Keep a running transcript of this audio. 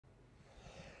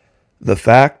The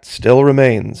fact still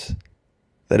remains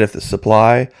that if the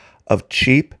supply of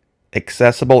cheap,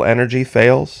 accessible energy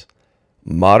fails,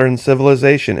 modern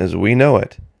civilization as we know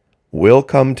it will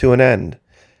come to an end,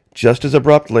 just as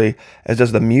abruptly as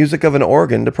does the music of an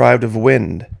organ deprived of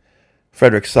wind.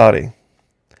 Frederick Soddy.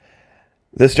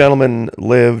 This gentleman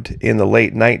lived in the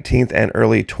late 19th and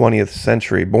early 20th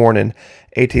century. Born in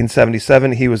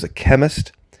 1877, he was a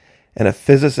chemist and a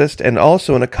physicist and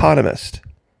also an economist.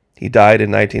 He died in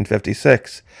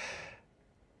 1956.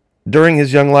 During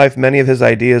his young life, many of his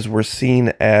ideas were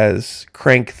seen as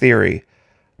crank theory,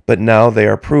 but now they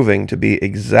are proving to be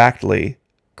exactly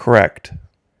correct.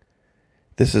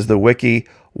 This is the wiki,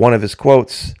 one of his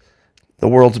quotes. The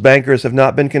world's bankers have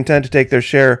not been content to take their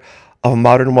share of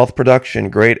modern wealth production,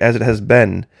 great as it has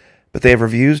been, but they have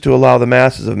refused to allow the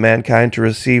masses of mankind to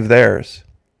receive theirs.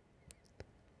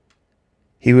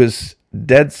 He was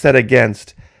dead set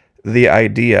against the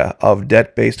idea of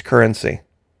debt-based currency,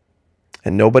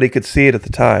 and nobody could see it at the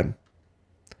time.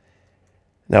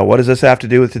 Now, what does this have to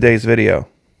do with today's video?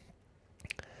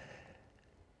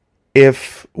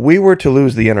 If we were to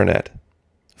lose the internet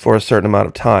for a certain amount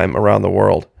of time around the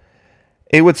world,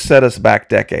 it would set us back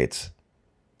decades,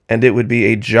 and it would be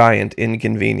a giant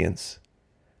inconvenience.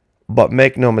 But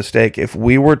make no mistake, if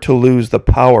we were to lose the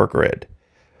power grid,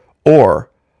 or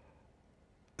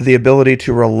the ability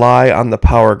to rely on the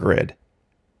power grid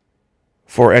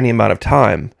for any amount of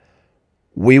time,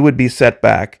 we would be set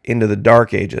back into the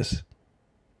dark ages.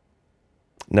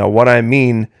 Now, what I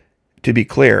mean, to be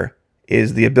clear,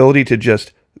 is the ability to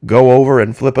just go over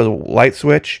and flip a light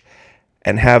switch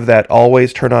and have that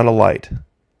always turn on a light.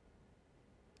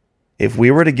 If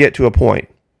we were to get to a point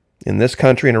in this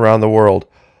country and around the world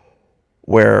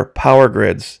where power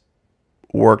grids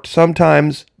worked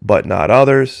sometimes, but not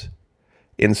others,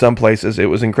 in some places it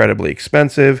was incredibly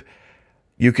expensive,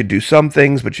 you could do some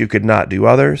things, but you could not do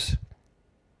others,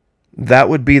 that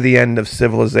would be the end of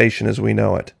civilization as we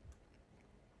know it.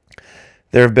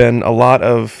 There have been a lot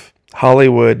of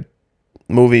Hollywood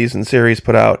movies and series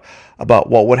put out about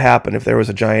what would happen if there was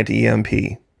a giant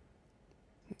EMP.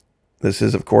 This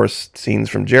is, of course, scenes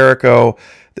from Jericho,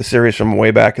 the series from way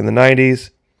back in the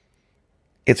 90s.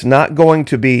 It's not going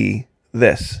to be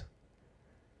this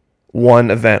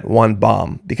one event, one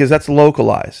bomb, because that's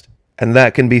localized, and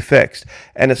that can be fixed,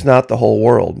 and it's not the whole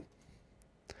world.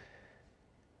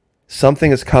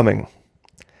 Something is coming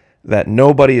that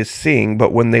nobody is seeing,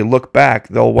 but when they look back,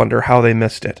 they'll wonder how they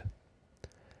missed it.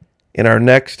 In our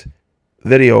next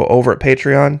video over at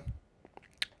Patreon,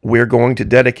 we're going to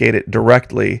dedicate it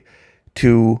directly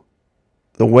to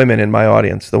the women in my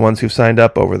audience, the ones who've signed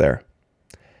up over there.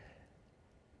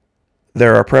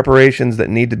 There are preparations that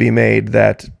need to be made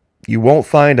that you won't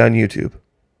find on YouTube,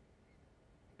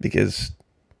 because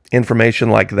information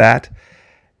like that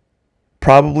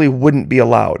probably wouldn't be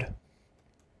allowed,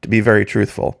 to be very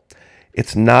truthful.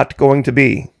 It's not going to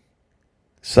be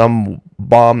some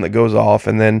bomb that goes off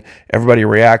and then everybody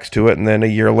reacts to it and then a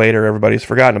year later everybody's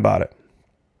forgotten about it.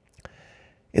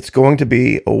 It's going to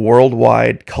be a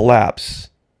worldwide collapse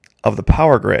of the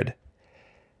power grid.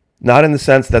 Not in the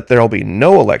sense that there will be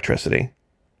no electricity,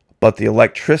 but the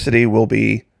electricity will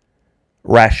be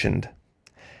rationed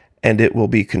and it will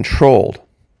be controlled.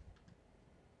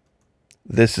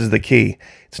 This is the key.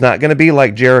 It's not going to be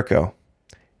like Jericho.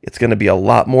 It's going to be a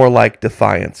lot more like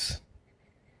Defiance.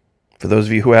 For those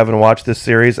of you who haven't watched this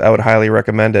series, I would highly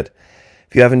recommend it.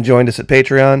 If you haven't joined us at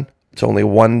Patreon, it's only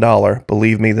 $1.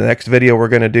 Believe me, the next video we're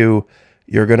going to do,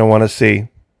 you're going to want to see,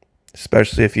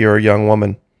 especially if you're a young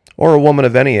woman, or a woman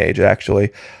of any age,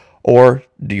 actually. Or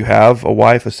do you have a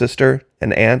wife, a sister,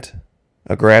 an aunt,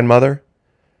 a grandmother?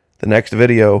 The next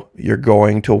video you're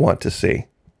going to want to see.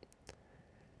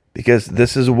 Because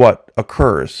this is what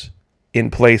occurs in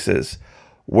places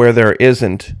where there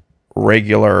isn't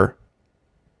regular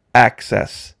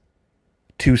access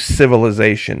to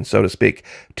civilization, so to speak,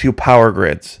 to power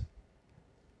grids.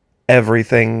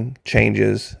 Everything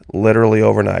changes literally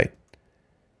overnight.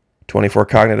 24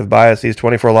 cognitive biases,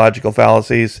 24 logical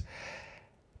fallacies.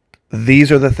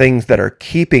 These are the things that are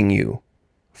keeping you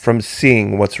from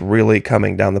seeing what's really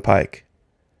coming down the pike.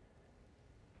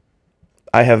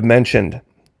 I have mentioned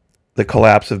the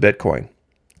collapse of Bitcoin.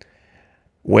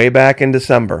 Way back in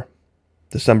December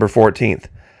 14th,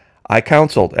 I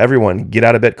counseled everyone, get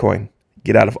out of Bitcoin.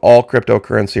 Get out of all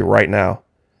cryptocurrency right now.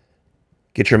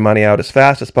 Get your money out as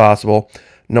fast as possible.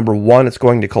 Number one, it's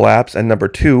going to collapse. And number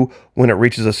two, when it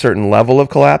reaches a certain level of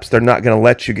collapse, they're not going to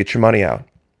let you get your money out.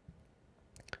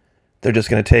 They're just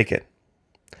going to take it.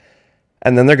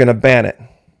 And then they're going to ban it.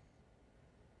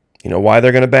 You know why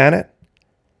they're going to ban it?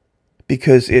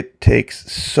 Because it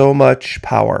takes so much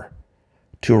power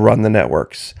to run the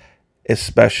networks,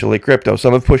 especially crypto.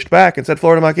 Some have pushed back and said,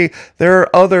 Florida Monkey, there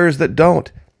are others that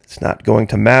don't. It's not going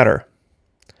to matter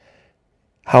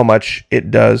how much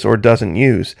it does or doesn't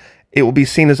use. It will be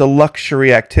seen as a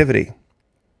luxury activity.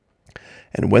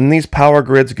 And when these power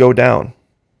grids go down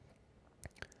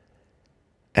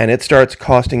and it starts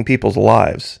costing people's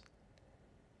lives,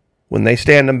 when they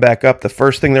stand them back up, the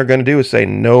first thing they're going to do is say,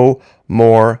 no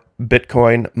more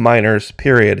Bitcoin miners,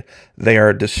 period. They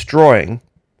are destroying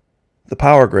the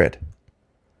power grid.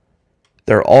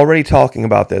 They're already talking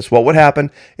about this. What would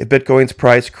happen if Bitcoin's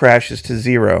price crashes to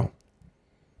zero?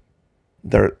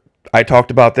 I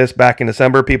talked about this back in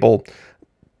December. People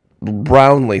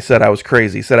roundly said I was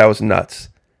crazy, said I was nuts,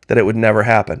 that it would never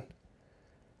happen.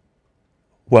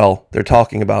 Well, they're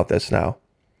talking about this now,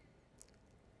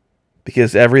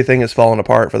 because everything has fallen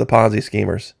apart for the Ponzi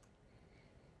schemers.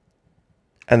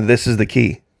 And this is the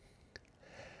key.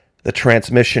 The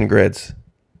transmission grids.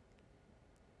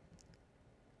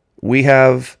 We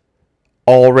have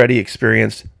already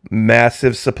experienced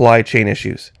massive supply chain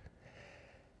issues.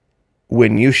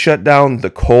 When you shut down the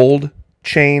cold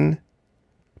chain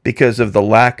because of the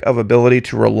lack of ability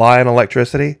to rely on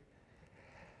electricity,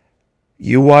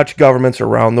 you watch governments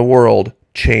around the world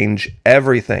change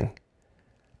everything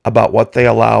about what they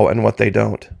allow and what they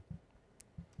don't.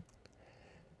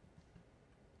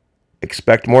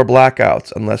 Expect more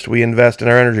blackouts unless we invest in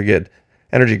our energy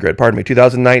grid.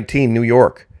 2019, New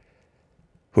York.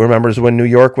 Who remembers when New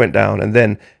York went down? And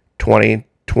then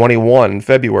 2021,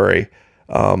 February,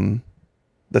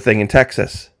 the thing in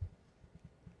Texas.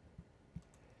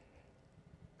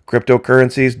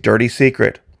 Cryptocurrencies, dirty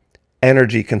secret.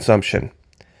 Energy consumption.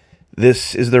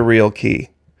 This is the real key.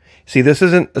 See, this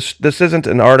isn't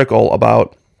an article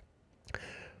about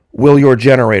will your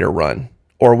generator run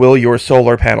or will your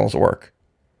solar panels work.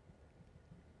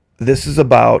 This is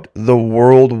about the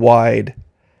worldwide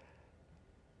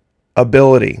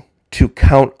ability to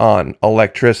count on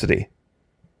electricity.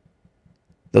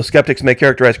 Though skeptics may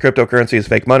characterize cryptocurrency as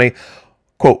fake money,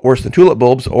 quote, worse than tulip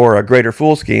bulbs or a greater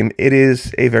fool scheme, it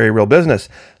is a very real business.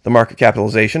 The market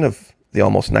capitalization of the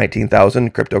almost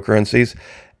 19,000 cryptocurrencies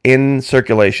in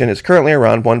circulation is currently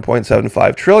around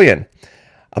 1.75 trillion,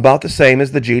 about the same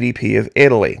as the GDP of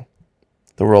Italy,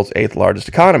 the world's 8th largest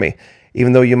economy.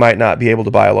 Even though you might not be able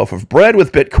to buy a loaf of bread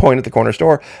with Bitcoin at the corner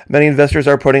store, many investors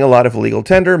are putting a lot of legal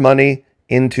tender money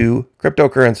into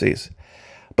cryptocurrencies.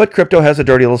 But crypto has a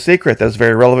dirty little secret that is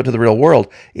very relevant to the real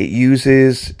world. It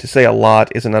uses, to say a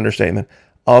lot is an understatement,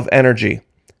 of energy.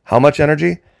 How much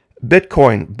energy?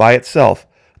 Bitcoin by itself,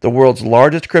 the world's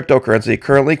largest cryptocurrency,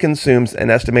 currently consumes an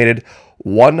estimated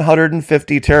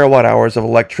 150 terawatt hours of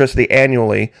electricity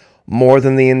annually, more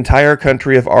than the entire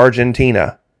country of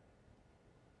Argentina.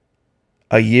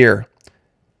 A year.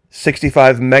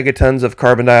 65 megatons of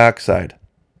carbon dioxide,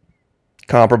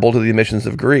 comparable to the emissions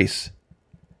of Greece.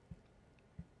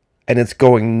 And it's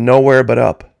going nowhere but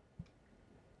up.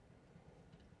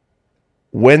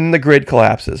 When the grid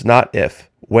collapses, not if,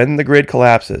 when the grid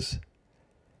collapses,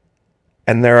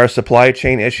 and there are supply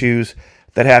chain issues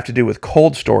that have to do with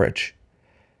cold storage,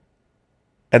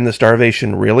 and the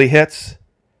starvation really hits,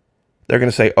 they're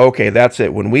going to say, okay, that's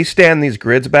it. When we stand these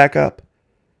grids back up,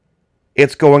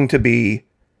 it's going to be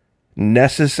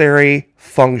necessary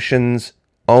functions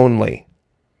only.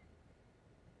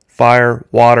 Fire,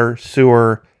 water,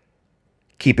 sewer,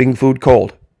 keeping food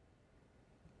cold.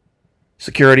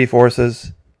 Security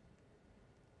forces,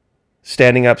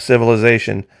 standing up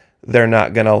civilization, they're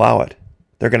not going to allow it.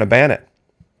 They're going to ban it.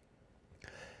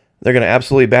 They're going to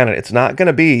absolutely ban it. It's not going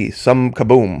to be some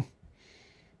kaboom,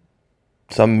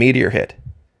 some meteor hit.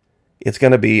 It's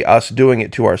going to be us doing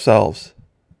it to ourselves.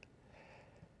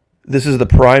 This is the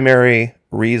primary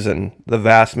reason the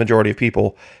vast majority of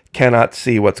people cannot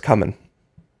see what's coming.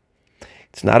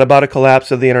 It's not about a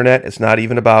collapse of the internet. It's not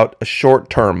even about a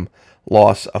short-term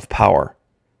loss of power.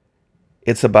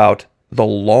 It's about the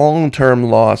long-term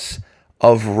loss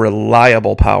of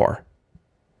reliable power.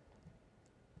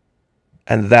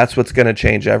 And that's what's going to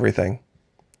change everything.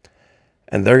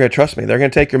 And they're going to trust me. They're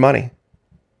going to take your money.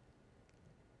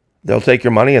 They'll take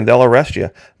your money and they'll arrest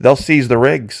you. They'll seize the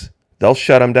rigs. They'll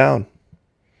shut them down.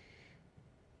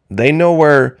 They know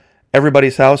where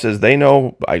everybody's house is. They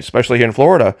know, especially here in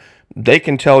Florida, they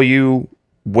can tell you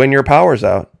when your power's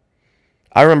out.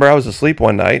 I remember I was asleep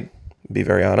one night, to be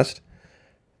very honest,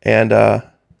 and I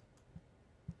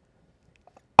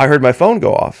heard my phone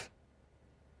go off.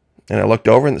 And I looked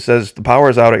over and it says, the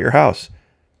power's out at your house.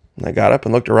 And I got up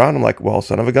and looked around. I'm like, well,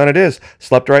 son of a gun, it is.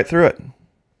 Slept right through it.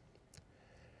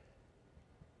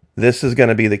 This is going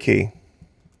to be the key.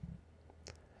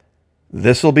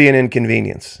 This will be an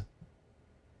inconvenience.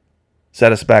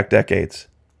 set us back decades.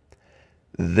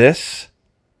 This,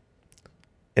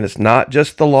 and it's not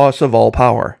just the loss of all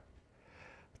power,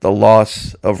 the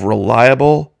loss of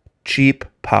reliable, cheap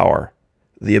power,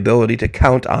 the ability to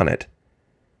count on it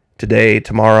today,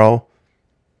 tomorrow,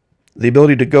 the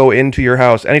ability to go into your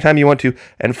house anytime you want to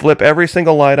and flip every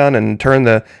single light on and turn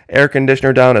the air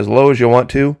conditioner down as low as you want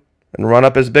to and run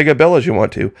up as big a bill as you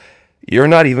want to. You're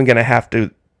not even going to have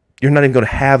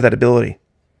that ability.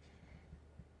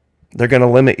 They're going to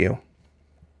limit you.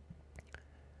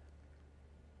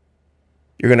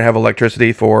 You're going to have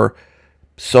electricity for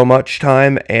so much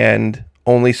time and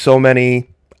only so many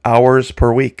hours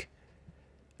per week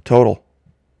total.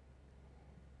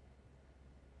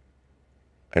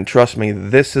 And trust me,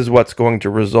 this is what's going to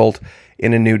result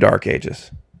in a new Dark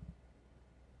Ages.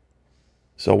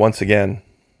 So once again,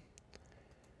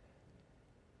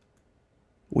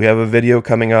 we have a video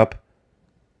coming up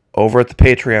over at the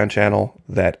Patreon channel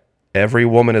that every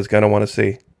woman is going to want to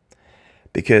see.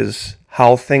 Because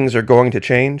how things are going to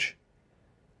change,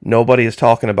 nobody is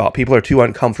talking about. People are too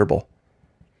uncomfortable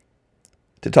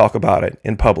to talk about it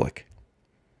in public.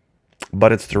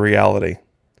 But it's the reality.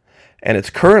 And it's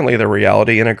currently the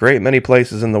reality in a great many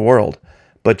places in the world,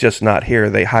 but just not here.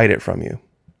 They hide it from you.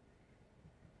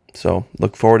 So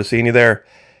look forward to seeing you there.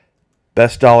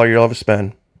 Best dollar you'll ever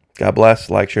spend. God bless.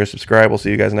 Like, share, subscribe. We'll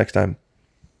see you guys next time.